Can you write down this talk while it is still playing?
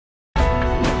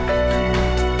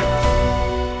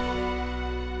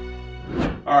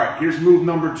here's move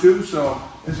number 2. So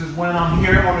this is when I'm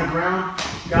here on the ground,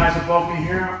 guys above me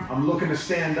here, I'm looking to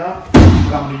stand up, but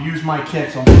I'm gonna use my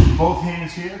kick. So I'm using both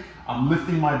hands here, I'm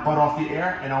lifting my butt off the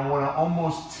air, and I wanna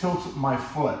almost tilt my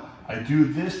foot. I do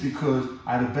this because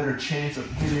I have a better chance of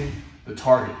hitting the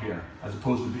target here, as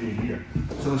opposed to being here.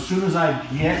 So as soon as I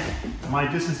get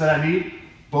my distance that I need,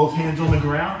 both hands on the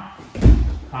ground,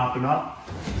 hopping up,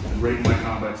 and right in my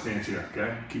combat stance here,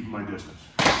 okay? Keeping my distance,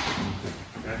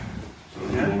 okay? So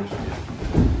again,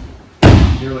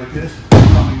 here like this,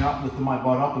 coming up, lifting my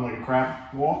butt up in like a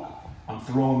crab walk, I'm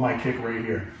throwing my kick right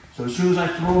here. So as soon as I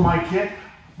throw my kick,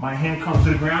 my hand comes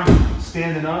to the ground,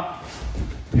 standing up,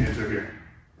 hands are here.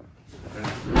 Okay?